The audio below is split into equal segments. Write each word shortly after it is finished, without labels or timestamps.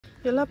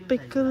ಎಲ್ಲ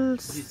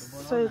ಪಿಕಲ್ಸ್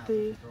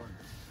ಐತಿ.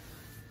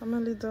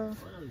 ಆಮೇಲೆ ಇದು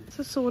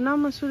ಸೋನಾ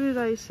ಮಸೂರಿ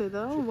ರೈಸ್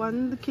ಇದೆ. 1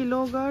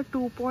 ಕಿಲೋಗೆ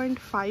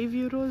 2.5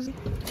 ಯೂರೋಸ್.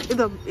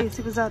 ಇದು AC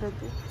ಬಜಾರ್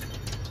ಐತಿ.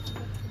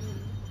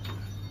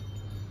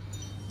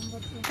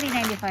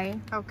 395.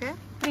 ಓಕೆ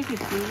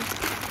 350.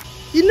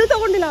 ಇನ್ನೂ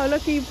ತಗೊಂಡಿಲ್ಲ.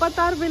 ಅವಲಕ್ಕಿ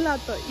 26 ಬಿಲ್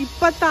ಆಯ್ತು.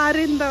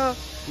 26ರಿಂದ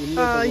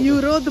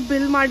ಯೂರೋದು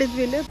ಬಿಲ್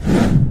ಮಾಡಿದ್ವಿ ಇಲ್ಲಿ.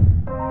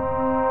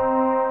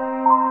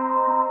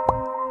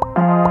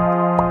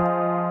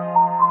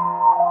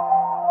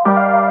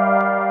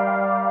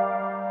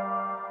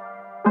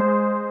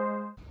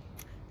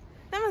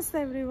 ನಮಸ್ತೆ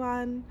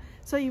ಎವ್ರಿವಾನ್.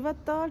 ಸೊ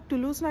ಇವತ್ತು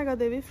ಟುಲೂಸ್ನಾಗ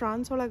ಅದೇವಿ,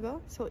 ಫ್ರಾನ್ಸ್ ಒಳಗೆ.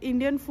 ಸೊ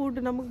ಇಂಡಿಯನ್ ಫುಡ್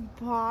ನಮಗೆ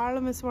ಭಾಳ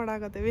ಮಿಸ್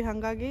ಮಾಡಾಕತ್ತೇವಿ.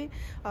 ಹಾಗಾಗಿ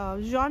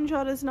ಜಾನ್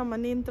ಜಾರೆಸ್ ನಮ್ಮ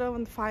ಮನೆಯಿಂದ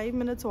ಒಂದು 5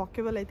 minutes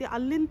ವಾಕೇಬಲ್ ಐತಿ.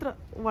 ಅಲ್ಲಿಂದ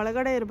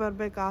ಒಳಗಡೆ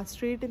ಬರ್ಬೇಕು. ಆ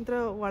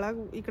ಸ್ಟ್ರೀಟಿಂದ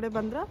ಒಳಗೆ ಈ ಕಡೆ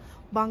ಬಂದ್ರೆ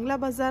ಬಾಂಗ್ಲಾ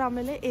ಬಜಾರ್,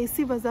 ಆಮೇಲೆ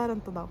AC ಬಜಾರ್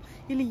ಅಂತದಾವು.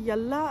 ಇಲ್ಲಿ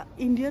ಎಲ್ಲ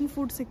ಇಂಡಿಯನ್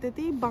ಫುಡ್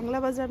ಸಿಗ್ತೈತಿ. Bangla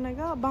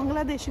ಬಜಾರ್ನಾಗ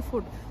Bangladeshi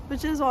food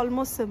which is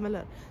almost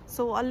similar.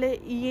 So ಅಲ್ಲೇ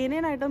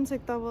ಏನೇನು ಐಟಮ್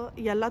ಸಿಗ್ತಾವೆ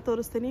ಎಲ್ಲ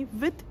ತೋರಿಸ್ತೀನಿ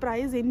ವಿತ್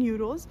ಪ್ರೈಸ್ ಇನ್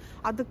ಯೂರೋಸ್.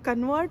 ಅದಕ್ಕೆ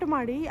ಕನ್ವರ್ಟ್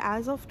ಮಾಡಿ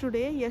ಆ್ಯಸ್ ಆಫ್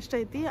ಟುಡೇ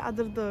ಎಷ್ಟೈತಿ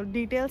ಅದ್ರದ್ದು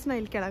ಡೀಟೇಲ್ಸ್ನ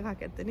ಇಲ್ಲಿ ಕೆಳಗೆ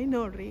ಹಾಕಿರ್ತೀನಿ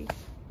ನೋಡ್ರಿ.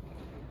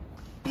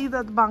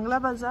 ಇದದು ಬಾಂಗ್ಲಾ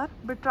ಬಜಾರ್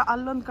ಬಿಟ್ರೆ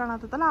ಅಲ್ಲೊಂದು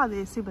ಕಾಣತ್ತಲ್ಲ, ಅದು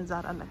AC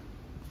ಬಜಾರ್. ಅಲ್ಲೇ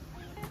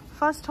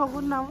ಫಸ್ಟ್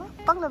ಹೋಗೋದು ನಾವು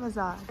ಬಾಂಗ್ಲಾ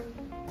ಬಜಾರ್.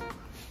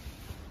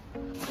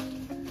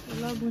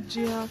 ಎಲ್ಲ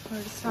ಭುಜಿಯಾ,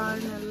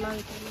 ಫರ್ಸಾಣ್ ಎಲ್ಲ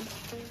ಐತಿ.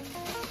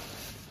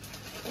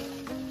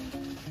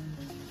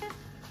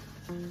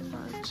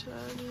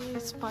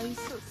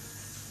 ಸ್ಪೈಸಸ್,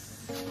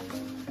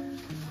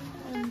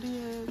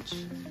 MDH,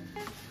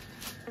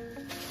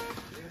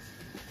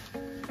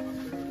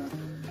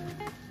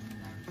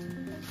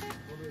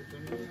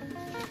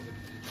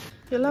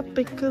 ಎಲ್ಲ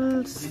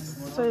ಪಿಕಲ್ಸ್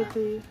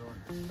ಐತಿ.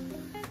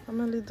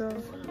 ಆಮೇಲೆ ಇದು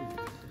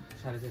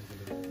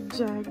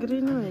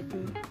ಜಾಗ್ರಿನೂ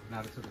ಐತಿ.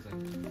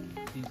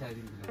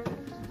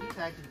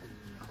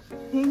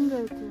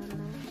 ಹಿಂಗೈತಿ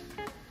ಅಲ್ಲ.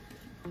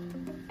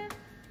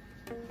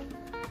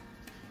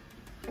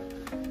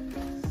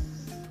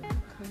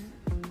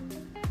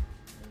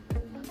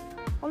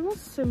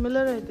 ಆಲ್ಮೋಸ್ಟ್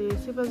ಸಿಮಿಲರ್ ಐತಿ.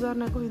 AC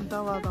ಬಜಾರ್ನಾಗೂ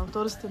ಇಂಥವು ಅದಾವ,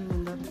 ತೋರಿಸ್ತೀನಿ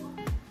ಮುಂದೆ.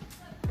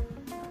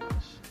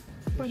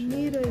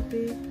 ಪನ್ನೀರ್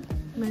ಐತಿ,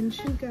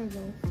 ಮೆಣಸಿನ್ಕಾಯಿ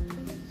ಅದಾವ.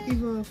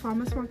 ಈಗ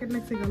ಫಾರ್ಮರ್ಸ್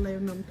ಮಾರ್ಕೆಟ್ನಾಗ ಸಿಗಲ್ಲ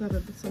ಇವು ನಮ್ಮ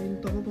ಥರದ್ದು. ಸೊ ಇನ್ನು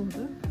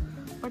ತೊಗೋಬಹುದು.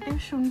 ಬಟ್ ಇವು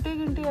ಶುಂಠಿ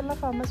ಗಿಂಟಿ ಎಲ್ಲ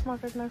ಫಾರ್ಮರ್ಸ್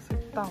ಮಾರ್ಕೆಟ್ನಾಗ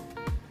ಸಿಗ್ತಾವೆ.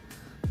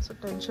 ಸೊ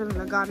ಟೆನ್ಷನ್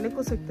ಇಲ್ಲ.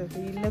 ಗಾರ್ಲಿಕ್ಕು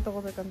ಸಿಗ್ತೈತಿ. ಇಲ್ಲೇ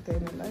ತೊಗೋಬೇಕಂತ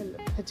ಏನಿಲ್ಲ, ಇಲ್ಲ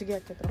ಹೆಚ್ಚಿಗೆ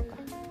ಹಾಕೈತೆ ರೊಕ್ಕ.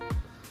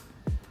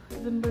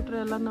 ಇದನ್ನು ಬಿಟ್ಟರೆ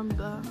ಎಲ್ಲ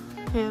ನಮ್ದು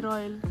ಹೇರ್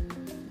ಆಯಿಲ್,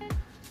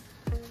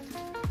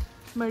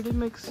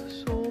 ಮೆಡಿಮಿಕ್ಸ್,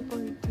 ಸೋಪ್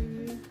ಐತಿ,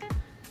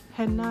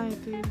 ಹೆನ್ನ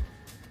ಐತಿ.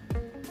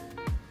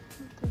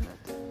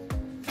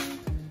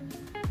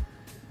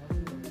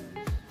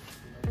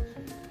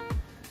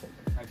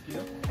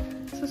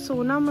 ಸೊ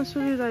ಸೋನಾ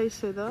ಮಸೂರಿ ರೈಸ್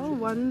ಇದೆ.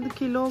 1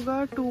 ಕಿಲೋಗೆ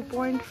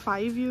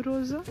 2.5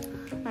 euros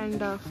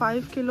and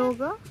 5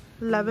 ಕಿಲೋಗೆ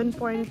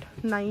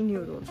 11.9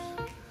 euros.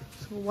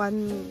 So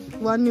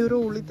 1 euro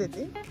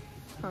ಉಳಿತೈತಿ.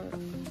 ಹಂಗೆ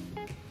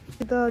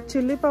ಇದು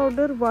ಚಿಲ್ಲಿ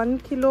ಪೌಡರ್ 1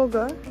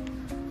 ಕಿಲೋಗೆ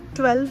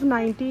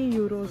 1290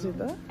 ಯೂರೋಸ್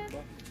ಇದೆ.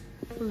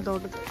 ಫುಲ್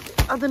ದೊಡ್ಡದು.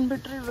 ಅದನ್ನು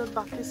ಬಿಟ್ಟರೆ ಇವಾಗ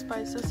ಬಾಕಿ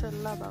ಸ್ಪೈಸಸ್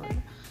ಎಲ್ಲ ಅದಾವೆ.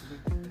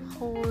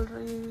 Hole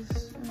rice,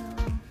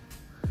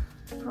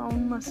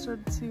 brown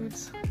mustard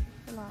seeds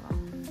ಎಲ್ಲ ಅದಾವೆ.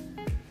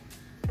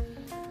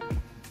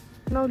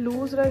 ನಾವು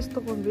ಲೂಸ್ ರೈಸ್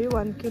ತೊಗೊಂಡ್ವಿ.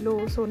 1 kilo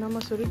Sona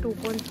Masuri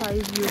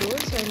 2.5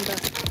 euros and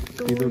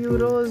 2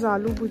 euros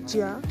aloo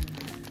bhujia.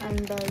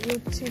 And ಇವು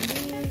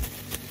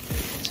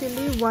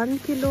ಚಿಲ್ಲಿ 1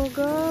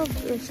 ಕಿಲೋಗೆ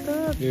ಎಷ್ಟು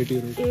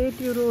 8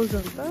 ಯೂರೋಸ್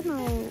ಅಂತ.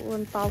 ನಾವು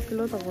ಒಂದು 1/2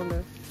 ಕಿಲೋ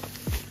ತೊಗೊಂಡೇವೆ.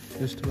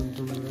 ಎಷ್ಟು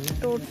ಬಂತು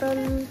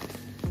ಟೋಟಲ್?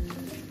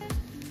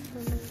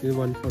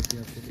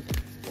 140.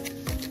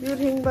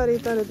 ಇವ್ರು ಹಿಂಗೆ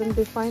ಬರೀತಾರೆ, ಇದನ್ನು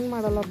ಡಿಫೈನ್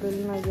ಮಾಡಲ್ಲ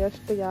ಬಿಲ್ನಾಗ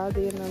ಎಷ್ಟು ಯಾವ್ದು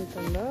ಏನು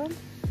ಅಂತಂದು.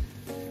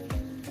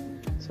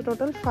 ಸೊ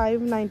ಟೋಟಲ್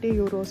 590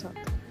 ಯೂರೋಸ್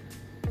ಆಯ್ತು.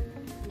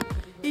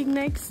 ಈಗ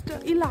ನೆಕ್ಸ್ಟ್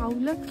ಇಲ್ಲಿ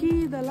ಅವಲಕ್ಕಿ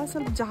ಇದೆಲ್ಲ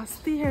ಸ್ವಲ್ಪ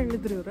ಜಾಸ್ತಿ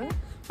ಹೇಳಿದ್ರು ಇವರು.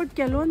 ಬಟ್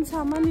ಕೆಲವೊಂದು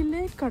ಸಾಮಾನು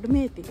ಇಲ್ಲೇ ಕಡಿಮೆ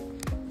ಐತಿ.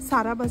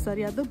 ಸಾರಾ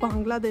ಬಜಾರಿ ಅದು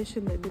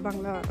ಬಾಂಗ್ಲಾದೇಶಿಂದ ಐತಿ,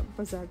 ಬಾಂಗ್ಲಾ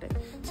ಬಜಾರ್ ಟೈಪ್.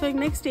 ಸೊ ಈಗ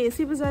ನೆಕ್ಸ್ಟ್ AC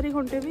ಬಜಾರಿಗೆ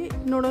ಹೊಂಟೇವಿ.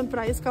 ನೋಡೋಣ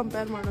ಪ್ರೈಸ್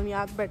ಕಂಪೇರ್ ಮಾಡೋಣ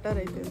ಯಾವ್ದು ಬೆಟರ್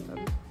ಐತಿ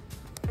ಅಂತಂದು.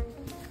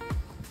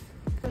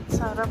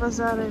 ಸಾರಾ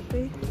ಬಜಾರ್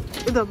ಐತಿ,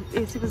 ಇದು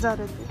AC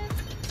ಬಜಾರ್ ಐತಿ.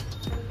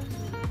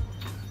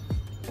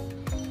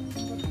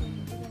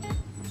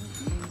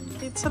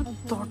 ಇದು ಸ್ವಲ್ಪ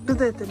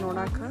ದೊಡ್ಡದೈತಿ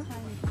ನೋಡಾಕ.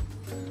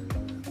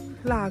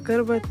 ಎಲ್ಲ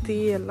ಅಗರಬತ್ತಿ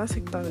ಎಲ್ಲ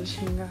ಸಿಗ್ತಾವೆ.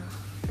 ಶೇಂಗಾ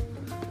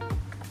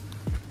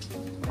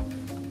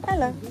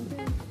ಅಲ್ಲ.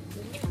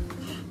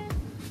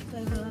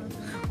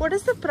 What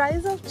is the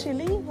price of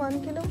chili 1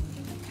 kilo?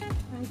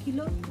 1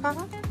 kilo?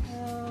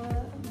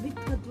 With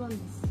that one.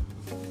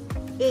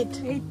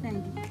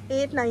 890.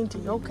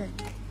 890. Okay.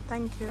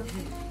 Thank you.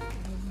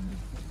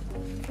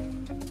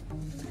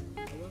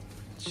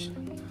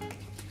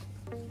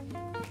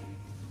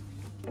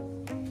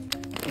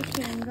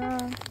 ಶೇಂಗಾ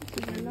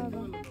ಇವೆಲ್ಲ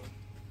ಅದಾವ.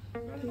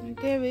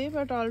 ತಿಂತೇವಿ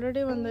ಬಟ್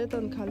ಆಲ್ರೆಡಿ ಒಂದೈತೆ,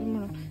 ಒಂದು ಖಾಲಿ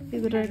ಮಾಡೋಣ.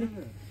 ಇದು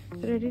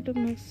ready to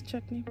mix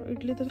chutney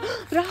idli.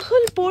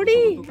 Rahul ಪೋಡಿ.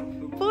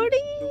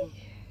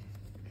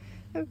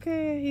 ಓಕೆ,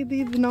 ಇದು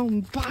ನಾವು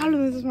ಭಾಳ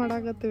ಮಿಸ್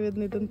ಮಾಡಾಕತ್ತೀವಿ.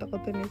 ಇದನ್ನು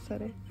ತಗೋತೀನಿ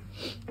ಸರಿ.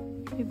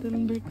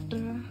 ಇದನ್ನು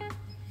ಬಿಟ್ಟರೆ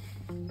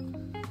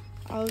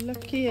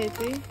ಅವಲಕ್ಕಿ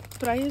ಐತಿ.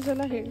 ಪ್ರೈಸ್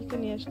ಎಲ್ಲ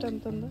ಹೇಳ್ತೀನಿ ಎಷ್ಟು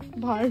ಅಂತಂದು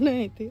ಭಾಳನೇ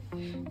ಐತಿ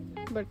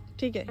ಬಟ್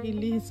ठीक है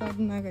ಇಲ್ಲಿ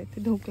ಹಿಸಾಬ್ನಾಗ ಐತಿ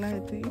ಧೋಕ್ಲಾ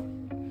ಐತಿ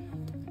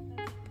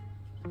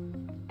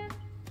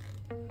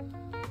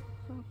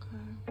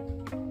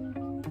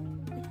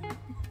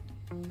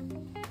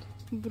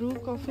ಬ್ರೂ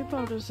ಕಾಫಿ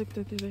ಪೌಡರ್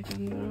ಸಿಗ್ತೈತಿ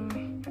ಬೇಕಂದ್ರೆ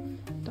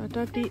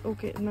ಟಾಟಾ ಟೀ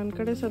ಓಕೆ ನನ್ನ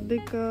ಕಡೆ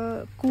ಸದ್ಯಕ್ಕೆ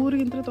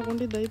ಕೂರ್ಗಿಂತ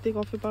ತೊಗೊಂಡಿದ್ದೈತಿ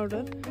ಕಾಫಿ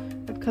ಪೌಡರ್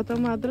ಅದು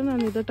ಖತಮ್ ಆದ್ರೆ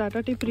ನಾನು ಇದು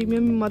ಟಾಟಾ ಟೀ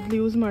ಪ್ರೀಮಿಯಮ್ ಮೊದಲು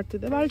ಯೂಸ್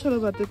ಮಾಡ್ತಿದ್ದೆ ಭಾಳ ಚಲೋ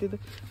ಬರ್ತೈತಿ ಇದು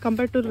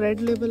ಕಂಪೇರ್ ಟು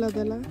ರೆಡ್ ಲೇಬಲ್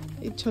ಅದೆಲ್ಲ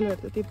ಇದು ಚಲೋ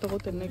ಇರ್ತೈತಿ ಇದು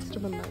ತೊಗೋತೇನೆ ನೆಕ್ಸ್ಟ್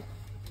ಬಂದಾಗ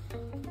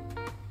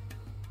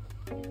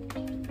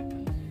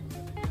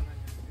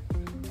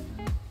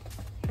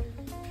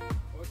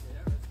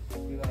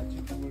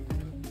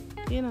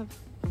ಏನದು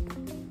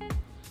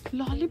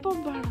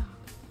ಲಾಲಿಪಾಪ್ ಬೇಡ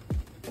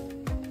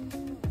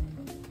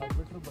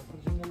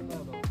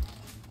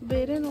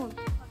ಬೇರೆ ನೋಡಿ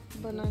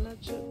ಬನಾನಾ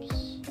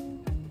ಚಿಪ್ಸ್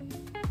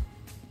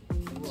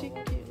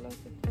ಚಿಕ್ಕಿ ಎಲ್ಲ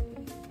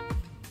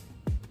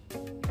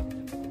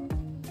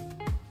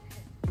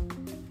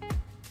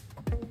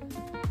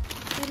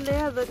ಇಲ್ಲೇ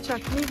ಅದು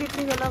ಚಟ್ನಿ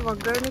ಗಿಟ್ನಿಗೆಲ್ಲ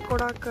ಒಗ್ಗರಣೆ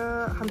ಕೊಡಕ್ಕೆ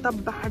ಅಂಥ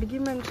ಬ್ಯಾಡ್ಗಿ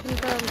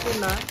ಮೆಣಸಿನ್ಕಾಯಿ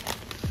ಅಂತಿಲ್ಲ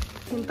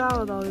ಇಂಥ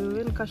ಅದಾವ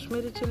ಇವೇನು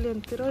ಕಾಶ್ಮೀರಿ ಚಿಲ್ಲಿ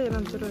ಅಂತಿರೋ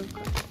ಏನಂತಿರೋ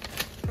ಇವಕ್ಕೆ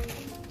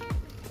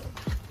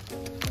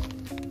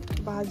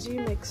ಬಾಜಿ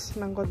ಮಿಕ್ಸ್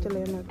ನಂಗೆ ಗೊತ್ತಿಲ್ಲ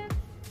ಏನದು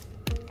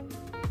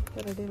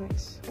ರೆಡಿ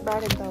ಮಿಕ್ಸ್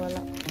ಬ್ಯಾಡ್ ಇಂಥವಲ್ಲ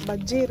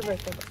ಬಜ್ಜಿ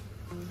ಇರಬೇಕದು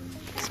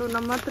ಸೊ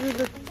ನಮ್ಮ ಹತ್ರ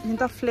ಇದು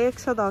ಇಂಥ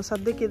ಫ್ಲೇಕ್ಸ್ ಅದಾವೆ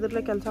ಸದ್ಯಕ್ಕೆ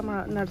ಇದ್ರಲ್ಲೇ ಕೆಲಸ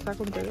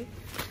ನಡ್ಸಾಕೊಂತೀವಿ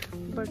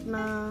but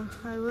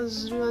I was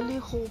really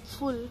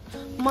hopeful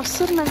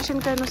ಮೊಸರು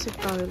ಮೆಣಸಿನ್ಕಾಯಿನೂ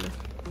ಸಿಗ್ತಾವೆ ಇಲ್ಲಿ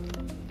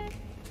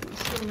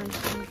ಮೊಸರು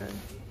ಮೆಣಸಿನ್ಕಾಯಿ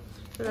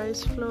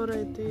ರೈಸ್ ಫ್ಲೋರ್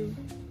ಐತಿ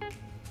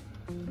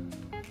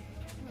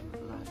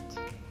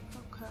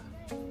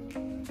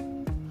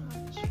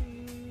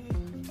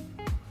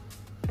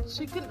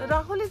ಚಿಕನ್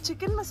ರಾಹುಲಿ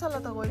ಚಿಕನ್ ಮಸಾಲ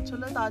ತಗೋ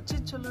ಚಲೋ ಅದು ಆಚೆ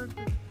ಚಲೋ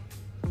ಇರ್ತದೆ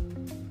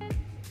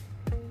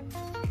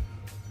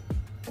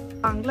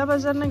ಆಂಗ್ಲ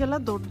ಬಜಾರ್ನಾಗೆಲ್ಲ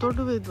ದೊಡ್ಡ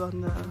ದೊಡ್ಡವು ಇದ್ವು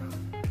ಅಂದ್ರೆ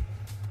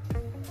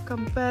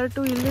ಕಂಪೇರ್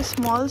ಟು ಇಲ್ಲಿ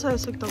ಸ್ಮಾಲ್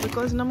ಸೈಜ್ ಸಿಗ್ತಾವೆ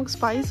ಬಿಕಾಸ್ ನಮಗೆ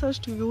ಸ್ಪೈಸ್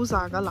ಅಷ್ಟು ಯೂಸ್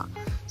ಆಗಲ್ಲ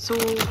ಸೊ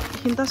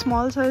ಇಂಥ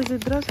ಸ್ಮಾಲ್ ಸೈಜ್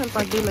ಇದ್ರೆ ಸ್ವಲ್ಪ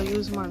ಅಡ್ಡಿಲ್ಲ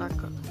ಯೂಸ್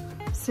ಮಾಡೋಕ್ಕೆ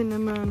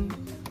ಸಿನಿಮನ್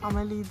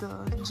ಆಮೇಲೆ ಇದು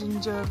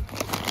ಜಿಂಜರ್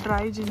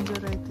ಡ್ರೈ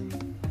ಜಿಂಜರ್ ಐತಿ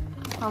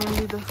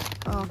ಆಮೇಲೆ ಇದು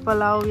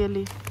ಪಲಾವ್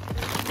ಎಲೆ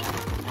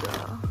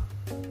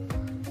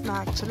ನಾ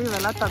ಆ್ಯಕ್ಚುಲಿ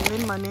ಇವೆಲ್ಲ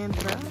ತಂದಿನ ಮನೆ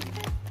ಅಂದ್ರೆ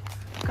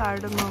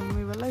ಕಾರ್ಡಮಮ್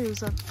ಇವೆಲ್ಲ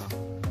ಯೂಸ್ ಆಗ್ತಾವೆ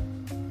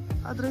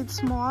ಆದರೆ ಇದು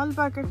ಸ್ಮಾಲ್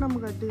ಪ್ಯಾಕೆಟ್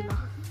ನಮ್ಗೆ ಅಡ್ಡಿಲ್ಲ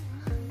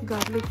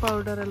ಗಾರ್ಲಿಕ್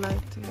ಪೌಡರ್ ಎಲ್ಲ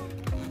ಐತಿ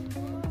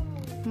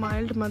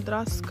ಮೈಲ್ಡ್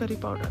ಮದ್ರಾಸ್ ಕರಿ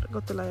ಪೌಡರ್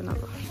ಗೊತ್ತಿಲ್ಲ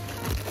ಏನದು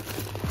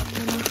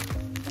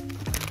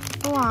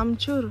ಓ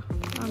ಆಮ್ಚೂರ್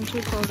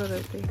ಪೌಡರ್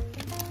ಐತಿ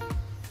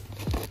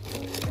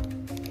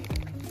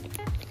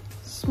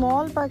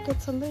ಸ್ಮಾಲ್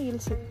ಪ್ಯಾಕೆಟ್ಸ್ ಅಂದರೆ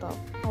ಇಲ್ಲಿ ಸಿಗ್ತಾವೆ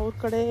ಅವ್ರ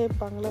ಕಡೆ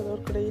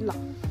ಬಾಂಗ್ಲಾದವ್ರ ಕಡೆ ಇಲ್ಲ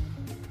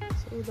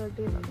ಸೊ ಇದು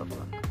ಅಡ್ಡಿಲ್ಲ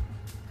ತಗೊಳಕ್ಕೆ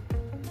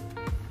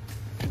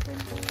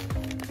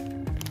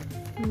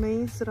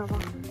ಮೇಯ್ಸ್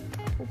ರವೆ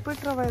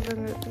ಉಪ್ಪಿಟ್ಟು ರವೆ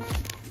ಇದ್ದಂಗೆ ಐತಿ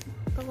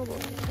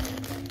ತಗೋಬೋದು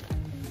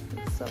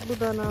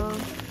ಸಾಬುದಾನ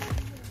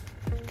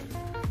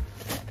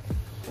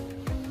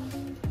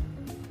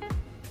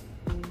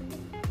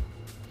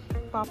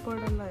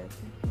ಪಾಪಡ್ ಎಲ್ಲ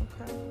ಐತಿ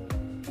ಓಕೆ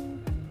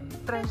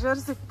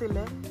ಟ್ರೆಷರ್ ಸಿಗ್ತಿಲ್ಲ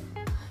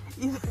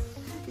ಇದು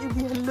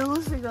ಎಲ್ಲವೂ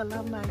ಸಿಗಲ್ಲ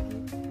ಮ್ಯಾಗಿ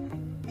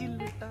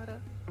ಇಲ್ಲಿಟ್ಟಾರ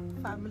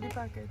ಫ್ಯಾಮಿಲಿ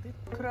ಪ್ಯಾಕ್ ಐತಿ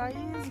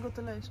ಪ್ರೈಸ್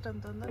ಗೊತ್ತಿಲ್ಲ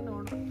ಎಷ್ಟಂತಂದ್ರೆ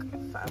ನೋಡ್ಬೇಕು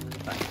ಫ್ಯಾಮಿಲಿ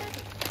ಪ್ಯಾಕ್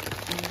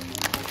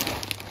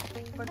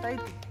ಬಟ್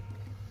ಐತಿ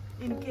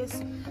ಇನ್ ಕೇಸ್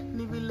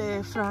ನೀವು ಇಲ್ಲೇ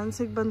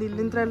ಫ್ರಾನ್ಸಿಗೆ ಬಂದು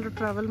ಇಲ್ಲಿಂದ ಎಲ್ಲರೂ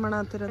ಟ್ರಾವೆಲ್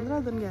ಮಾಡತ್ತೀರಂದ್ರೆ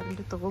ಅದನ್ನು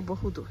ಗ್ಯಾರಂಟಿ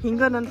ತೊಗೋಬಹುದು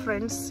ಹಿಂಗೆ ನನ್ನ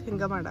ಫ್ರೆಂಡ್ಸ್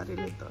ಹಿಂಗೆ ಮಾಡಾರ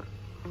ಇಲ್ಲಿದ್ದವ್ರು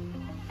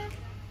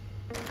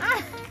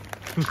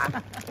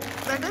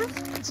That is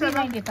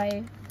 395.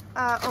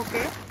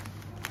 Okay.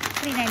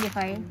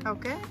 395.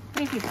 Okay.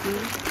 350.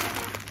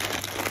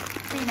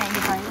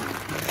 395.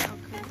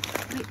 Okay.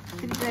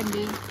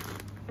 320.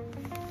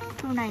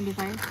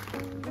 295.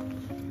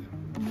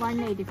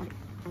 185.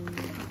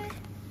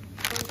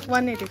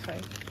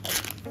 185.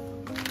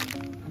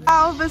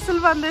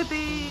 ಬಿಸಿಲು ಬಂದೈತಿ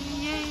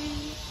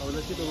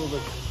ಅವಲಕ್ಕಿ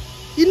ತಗೋಬೇಕು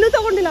ಇನ್ನೂ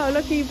ತಗೊಂಡಿಲ್ಲ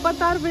ಅವಲಕ್ಕಿ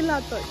 26 ಬಿಲ್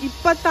ಆಯ್ತು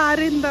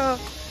 26ರಿಂದ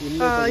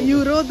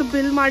ಯುರೋದು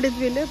ಬಿಲ್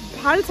ಮಾಡಿದ್ವಿ ಇಲ್ಲಿ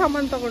ಭಾಳ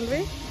ಸಾಮಾನು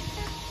ತಗೊಂಡ್ವಿ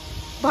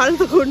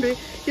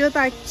ಇವತ್ತು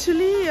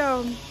ಆ್ಯಕ್ಚುಲಿ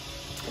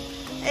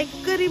ಎಗ್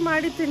ಕರಿ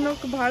ಮಾಡಿ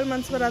ತಿನ್ನೋಕೆ ಭಾಳ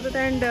ಮನ್ಸು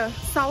ಬರತ್ತೈತೆ ಆ್ಯಂಡ್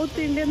ಸೌತ್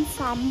ಇಂಡಿಯನ್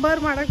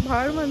ಸಾಂಬಾರು ಮಾಡೋಕೆ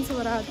ಭಾಳ ಮನ್ಸು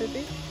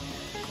ಬರತ್ತೈತಿ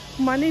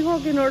ಮನೆಗೆ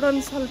ಹೋಗಿ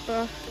ನೋಡೋಣ ಸ್ವಲ್ಪ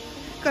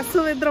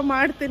ಕಸುವಿದ್ರೆ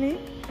ಮಾಡ್ತೀನಿ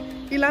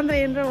ಇಲ್ಲಾಂದ್ರೆ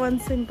ಏನಾರ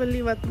ಒಂದು ಸಿಂಪಲ್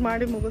ಇವತ್ತು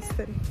ಮಾಡಿ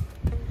ಮುಗಿಸ್ತೇನೆ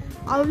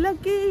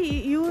ಅವಲಕ್ಕಿ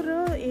ಇವರು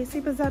AC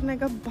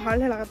ಬಜಾರ್ನಾಗ ಭಾಳ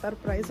ಹೇಳಾಕತ್ತಾರ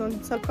ಪ್ರೈಸ್ ಒಂದು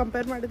ಸ್ವಲ್ಪ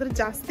ಕಂಪೇರ್ ಮಾಡಿದ್ರೆ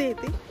ಜಾಸ್ತಿ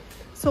ಐತಿ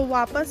ಸೊ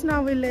ವಾಪಸ್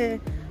ನಾವು ಇಲ್ಲೇ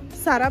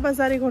ಸಾರಾ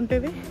ಬಜಾರಿಗೆ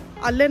ಹೊಂಟೇವಿ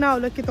ಅಲ್ಲೇ ನಾವು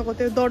ಅವಲಕ್ಕಿ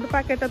ತೊಗೋತೀವಿ ದೊಡ್ಡ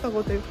ಪ್ಯಾಕೆಟ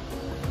ತೊಗೋತೀವಿ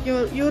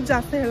ಇವ್ರು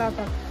ಜಾಸ್ತಿ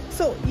ಹೇಳತ್ತಾರ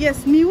ಸೊ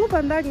ಎಸ್ ನೀವು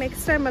ಬಂದಾಗ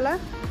ನೆಕ್ಸ್ಟ್ ಟೈಮ್ ಎಲ್ಲ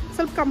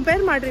ಸ್ವಲ್ಪ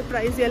ಕಂಪೇರ್ ಮಾಡಿರಿ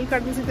ಪ್ರೈಸ್ ಎಲ್ಲಿ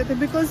ಕಡಿಮೆ ಸಿಗ್ತೈತಿ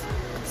ಬಿಕಾಸ್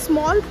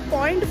ಸ್ಮಾಲ್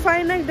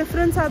 0.5ನಾಗ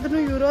ಡಿಫ್ರೆನ್ಸ್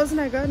ಆದ್ರೂ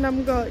ಯೂರೋಸ್ನಾಗ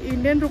ನಮ್ಗೆ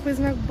ಇಂಡಿಯನ್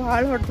ರುಪೀಸ್ನಾಗ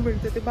ಭಾಳ ಹೊಡೆದು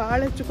ಬೀಳ್ತೈತಿ ಭಾಳ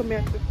ಹೆಚ್ಚು ಕಮ್ಮಿ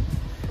ಆಗ್ತೈತಿ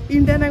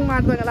ಇಂಡಿಯನಾಗ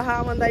ಮಾಡಿದಾಗಲ್ಲ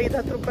ಒಂದು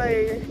 5-10 ರೂಪಾಯಿ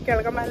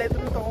ಕೆಳಗ ಮೇಲೆ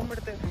ಇದ್ರೂ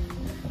ತೊಗೊಂಡ್ಬಿಡ್ತೇವೆ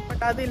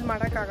ಬಟ್ ಅದು ಇಲ್ಲಿ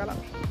ಮಾಡೋಕ್ಕಾಗಲ್ಲ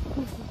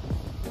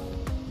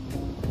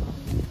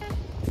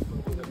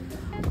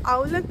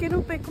ಅವಲಕ್ಕಿನೂ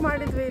ಪಿಕ್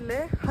ಮಾಡಿದ್ವಿ ಇಲ್ಲೇ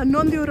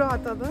 11 ಯೂರೋ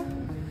ಆತದ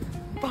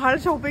ಭಾಳ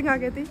ಶಾಪಿಂಗ್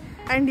ಆಗೈತಿ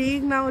ಆ್ಯಂಡ್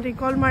ಈಗ ನಾವು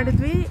ರಿಕಾಲ್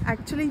ಮಾಡಿದ್ವಿ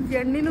ಆ್ಯಕ್ಚುಲಿ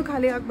ಎಣ್ಣೆನೂ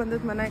ಖಾಲಿ ಆಗಿ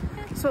ಬಂದದ್ದು ಮನೆಗೆ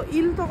ಸೊ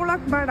ಇಲ್ಲಿ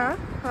ತೊಗೊಳಕ್ಕೆ ಬೇಡ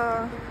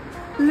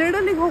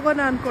ಲಿಡಲಿಗೆ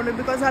ಹೋಗೋಣ ಅಂದ್ಕೊಂಡೆ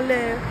ಬಿಕಾಸ್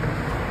ಅಲ್ಲೇ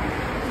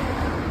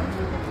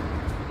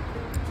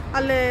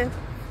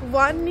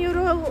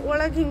 €1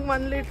 ಒಳಗೆ ಹಿಂಗೆ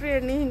 1 ಲೀಟ್ರ್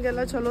ಎಣ್ಣೆ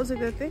ಹಿಂಗೆಲ್ಲ ಚಲೋ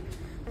ಸಿಗೈತಿ.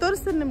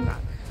 ತೋರಿಸ್ತೀನಿ ನಿಮ್ಗೆ.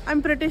 ಐ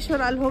ಆಮ್ ಪ್ರಿಟಿ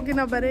ಶೋರ್ ಅಲ್ಲಿ ಹೋಗಿ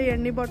ನಾವು ಬರೀ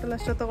ಎಣ್ಣೆ ಬಾಟಲ್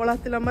ಅಷ್ಟೇ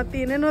ತೊಗೊಳತ್ತಿಲ್ಲ, ಮತ್ತು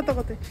ಏನೇನೋ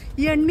ತೊಗೋತೀವಿ.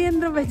 ಈ ಎಣ್ಣೆ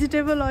ಅಂದ್ರೆ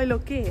ವೆಜಿಟೇಬಲ್ ಆಯಿಲ್,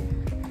 ಓಕೆ,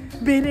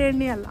 ಬೇರೆ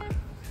ಎಣ್ಣೆ ಅಲ್ಲ.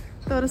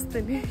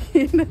 ತೋರಿಸ್ತೀನಿ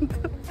ಏನಂತ.